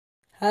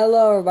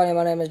Hello everybody,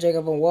 my name is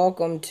Jacob and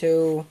welcome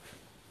to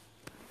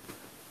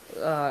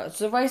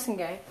it's a racing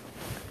game.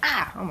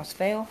 I almost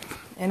failed.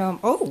 And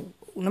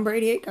number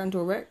 88 got into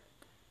a wreck.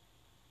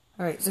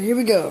 Alright, so here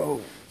we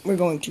go. We're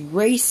going to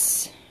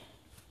race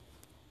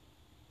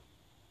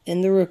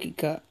in the Rookie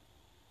Cup.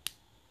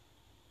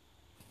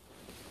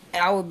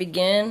 I will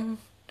begin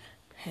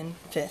in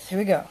 5th. Here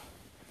we go.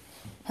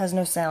 Has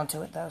no sound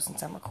to it though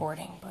since I'm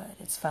recording, but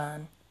it's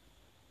fine.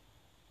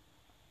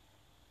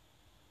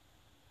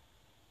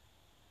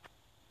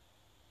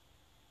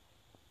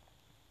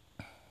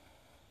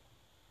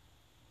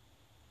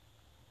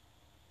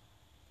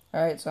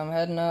 Alright, so I'm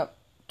heading up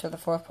to the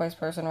 4th place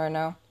person right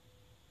now.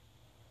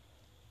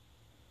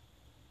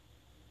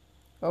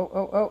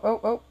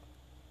 Oh.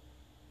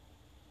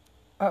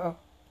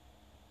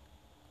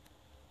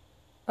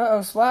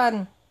 Uh-oh,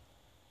 sliding.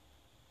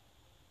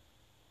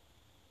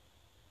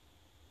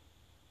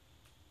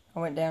 I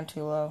went down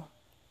too low.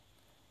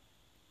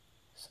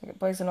 2nd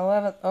place in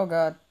 11th. Oh,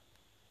 God.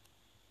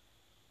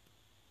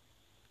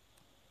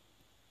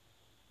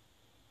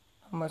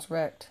 Almost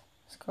wrecked.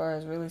 This car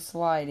is really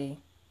slidey.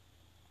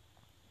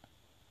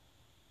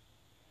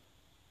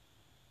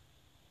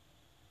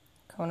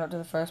 Coming up to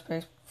the first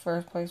place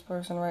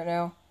person right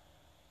now.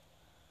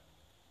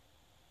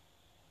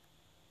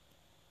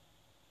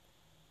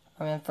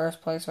 I'm in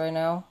 1st place right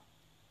now.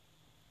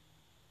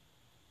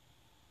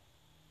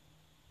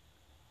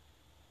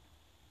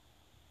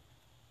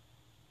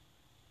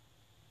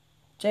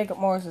 Jacob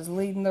Morris is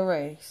leading the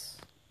race.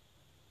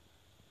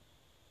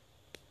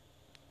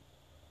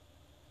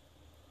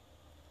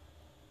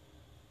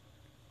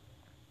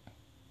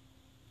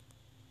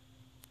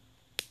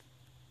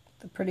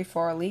 It's a pretty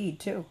far lead,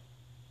 too.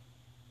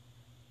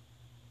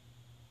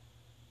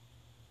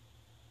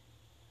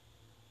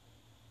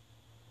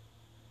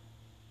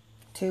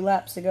 Two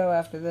laps to go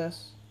after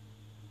this.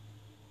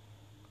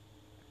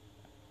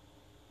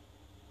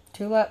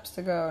 2 laps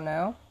to go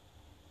now.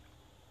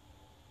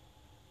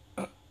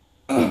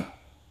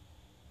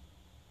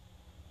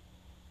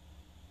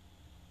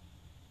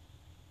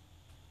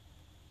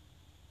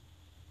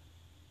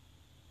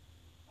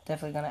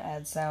 Definitely going to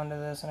add sound to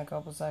this in a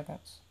couple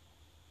seconds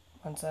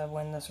once I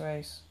win this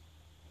race.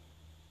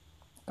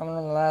 Coming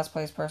on the last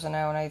place person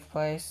now in 8th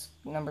place,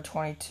 number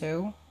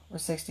 22 or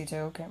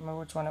 62. Can't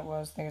remember which one it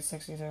was. I think it's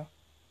 62.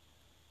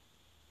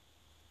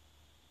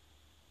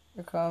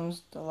 Here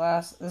comes the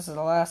last. This is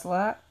the last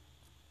lap.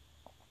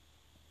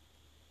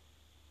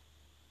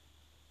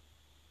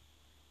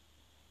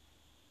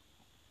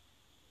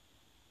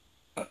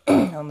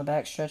 On the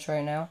back stretch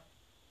right now.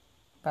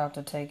 About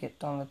to take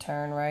it on the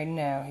turn right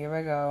now. Here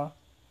we go.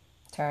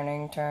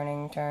 Turning.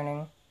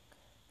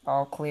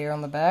 All clear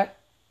on the back.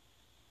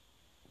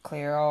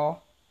 Clear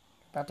all.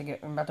 About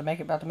to make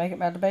it.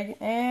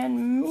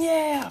 And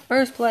yeah,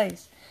 1st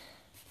place.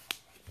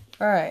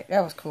 Alright,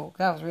 that was cool.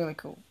 That was really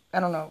cool.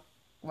 I don't know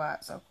why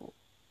it's so cool.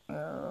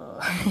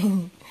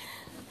 Hang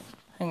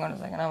on a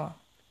second.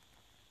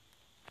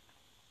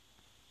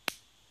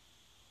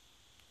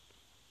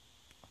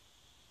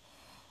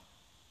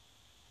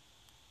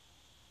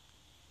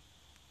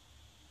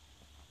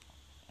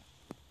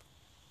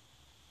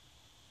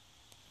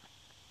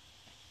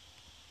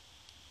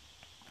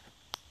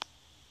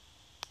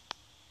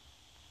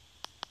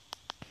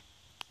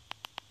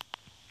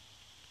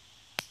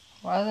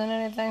 Why isn't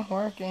anything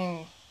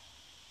working?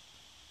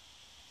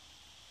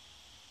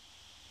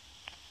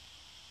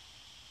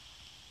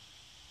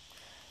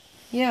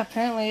 Yeah,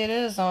 apparently it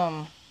is,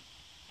 oh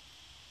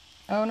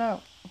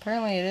no.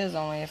 Apparently it is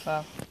only if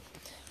I...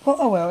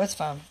 well, it's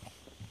fine.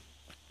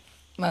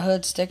 My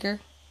hood sticker.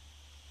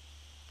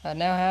 I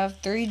now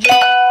have 3G.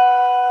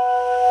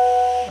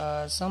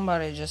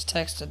 Somebody just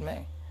texted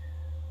me.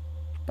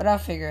 But I'll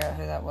figure out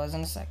who that was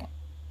in a second.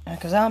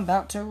 Because I'm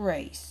about to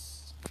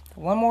race.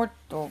 One more...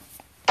 Oh.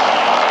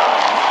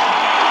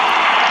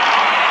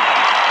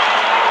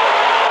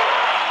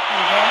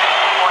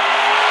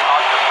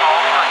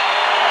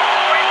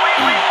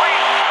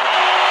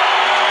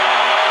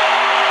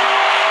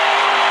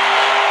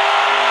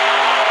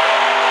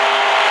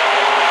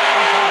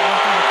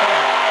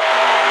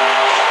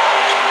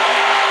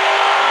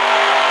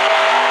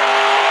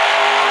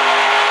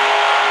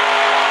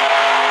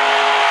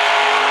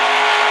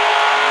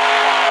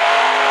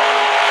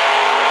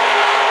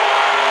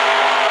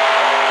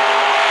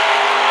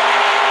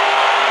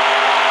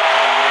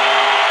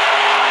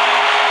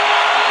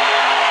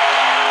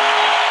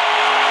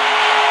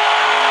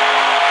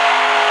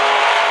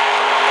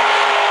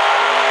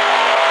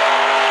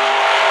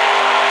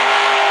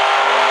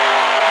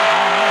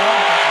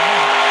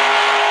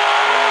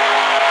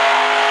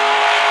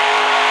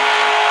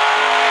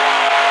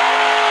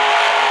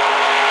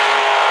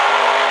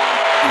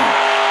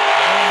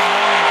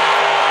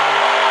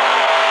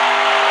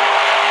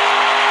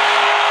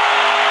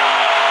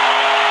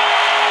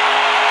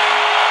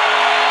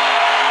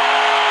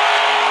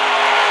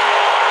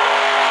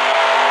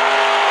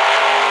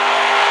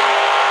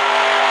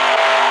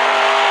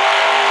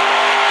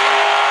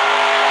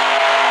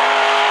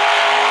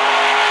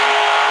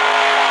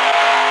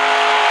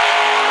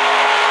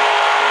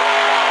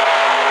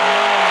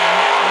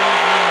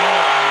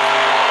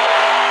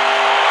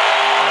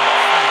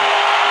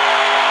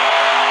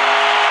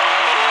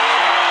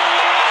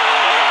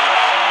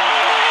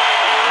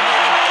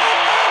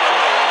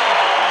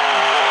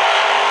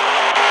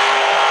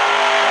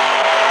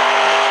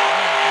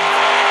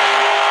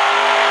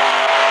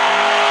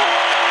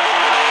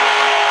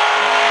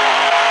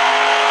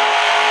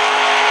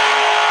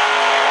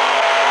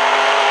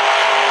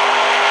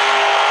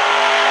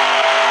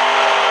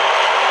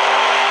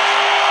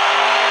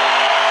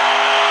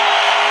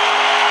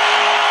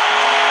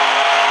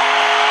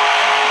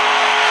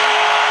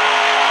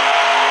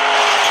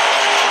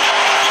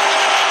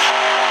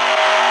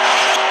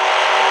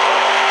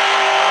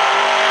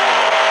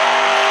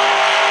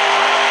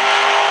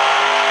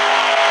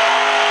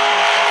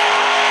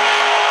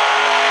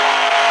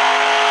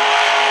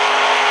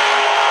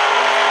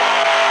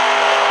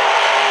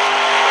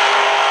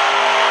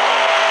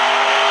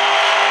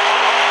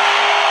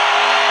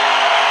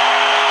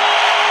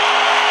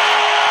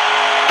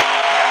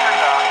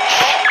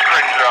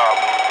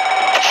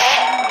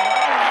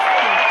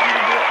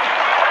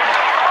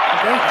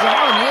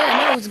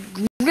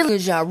 really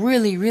good job.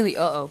 Really, really.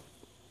 Uh-oh.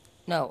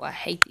 No, I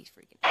hate these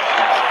freaking.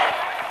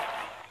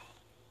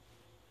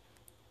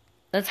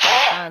 Let's go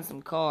find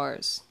some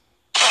cars.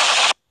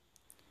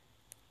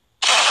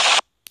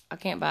 I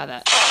can't buy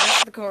that.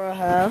 That's the car I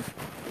have.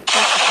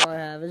 That's the car I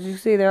have. As you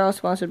see, they're all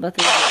sponsored by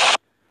 3D.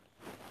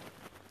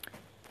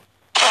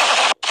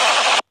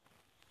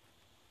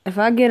 If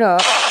I get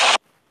up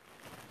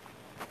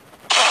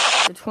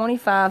to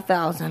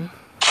 25,000,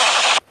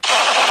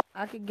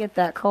 I could get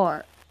that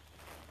car.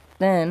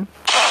 Then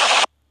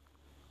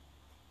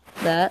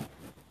that.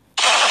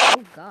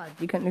 Oh God,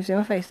 you couldn't even see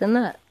my face. Then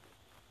that.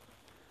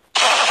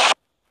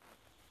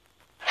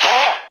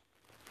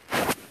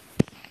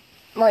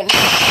 Might need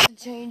to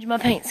change my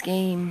paint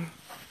scheme.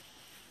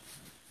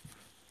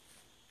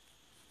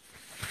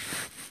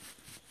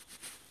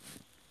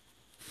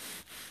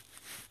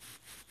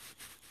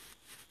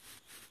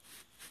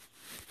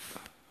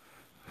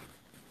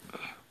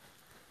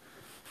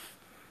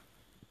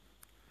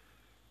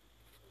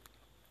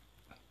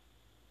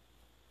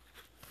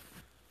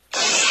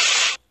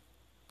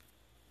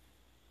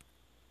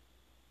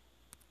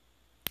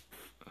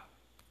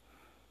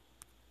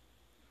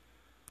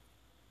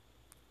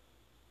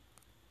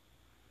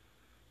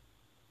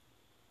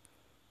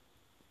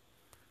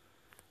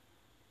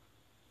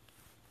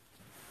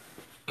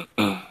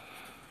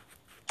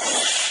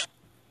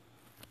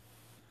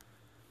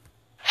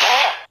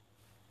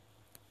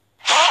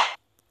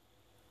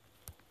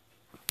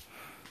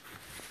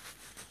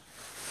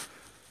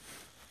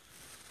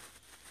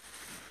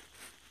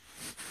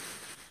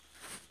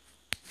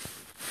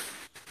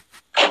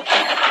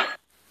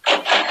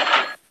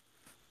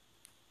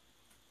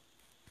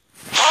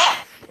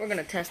 We're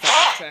gonna test out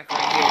this track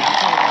right here.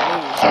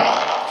 I'm totally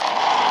lose.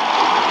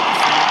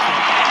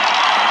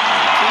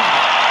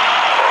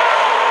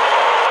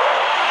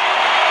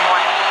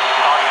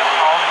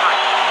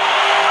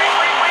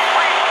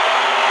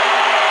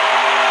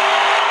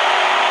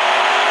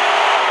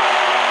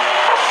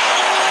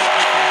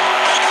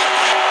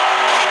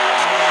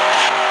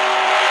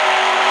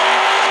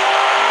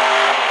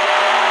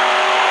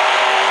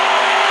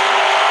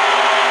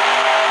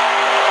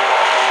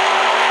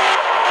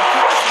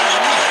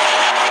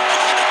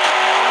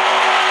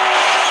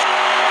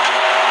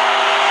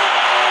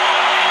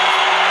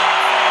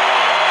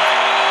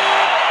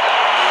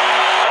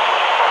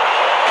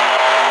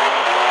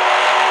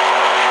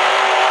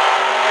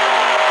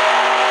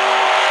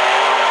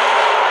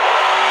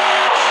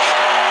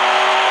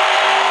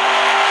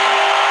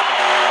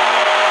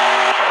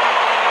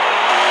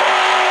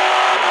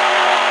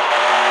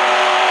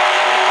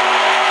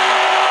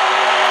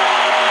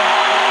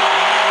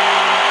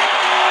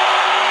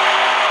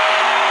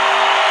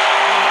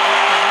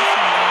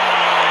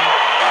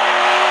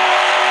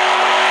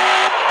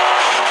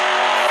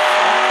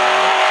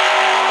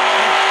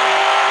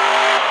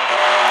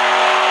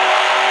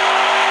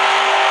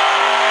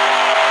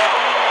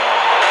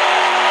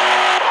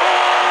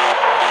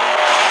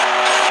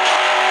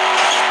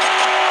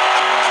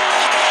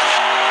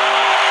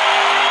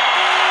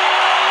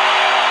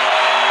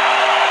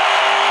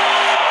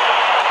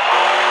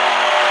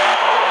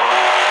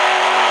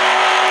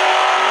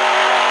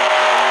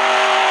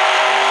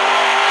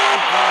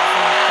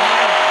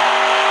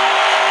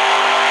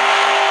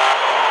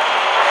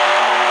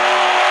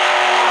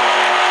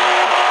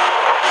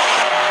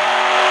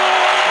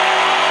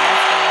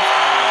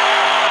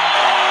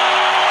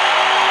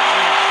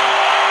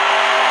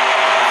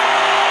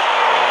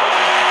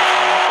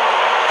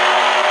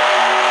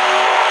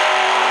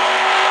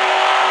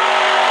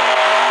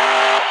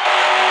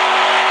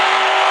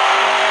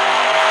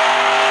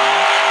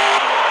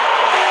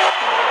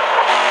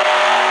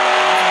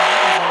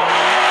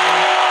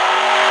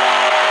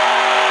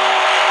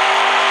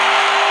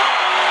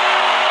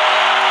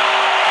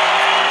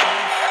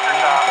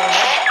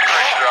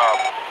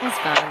 It's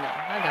fine though.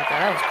 I got that.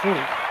 That was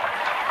cool.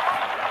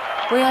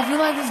 Well, yeah, if you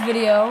like this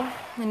video,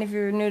 and if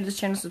you're new to this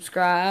channel,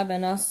 subscribe,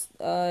 and just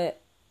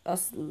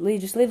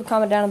leave a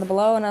comment down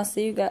below, and I'll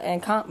see you guys,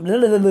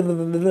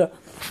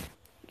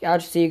 I'll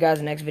just see you guys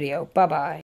in the next video. Bye-bye.